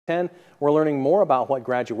10, we're learning more about what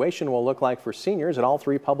graduation will look like for seniors at all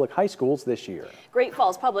 3 public high schools this year. Great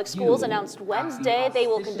Falls Public Schools announced Wednesday they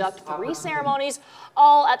will conduct 3 ceremonies,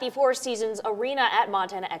 all at the Four Seasons Arena at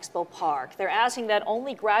Montana Expo Park. They're asking that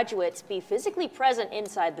only graduates be physically present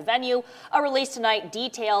inside the venue. A release tonight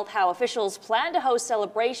detailed how officials plan to host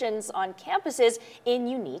celebrations on campuses in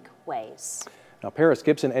unique ways. Now, Paris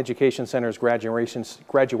Gibson Education Center's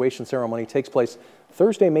graduation ceremony takes place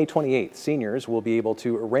Thursday, May 28th. Seniors will be able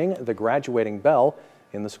to ring the graduating bell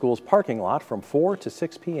in the school's parking lot from 4 to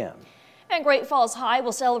 6 p.m. And Great Falls High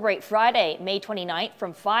will celebrate Friday, May 29th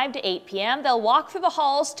from 5 to 8 p.m. They'll walk through the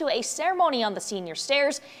halls to a ceremony on the senior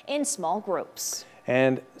stairs in small groups.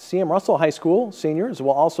 And CM Russell High School seniors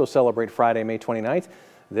will also celebrate Friday, May 29th.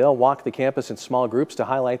 They'll walk the campus in small groups to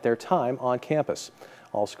highlight their time on campus.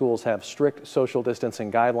 All schools have strict social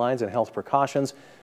distancing guidelines and health precautions.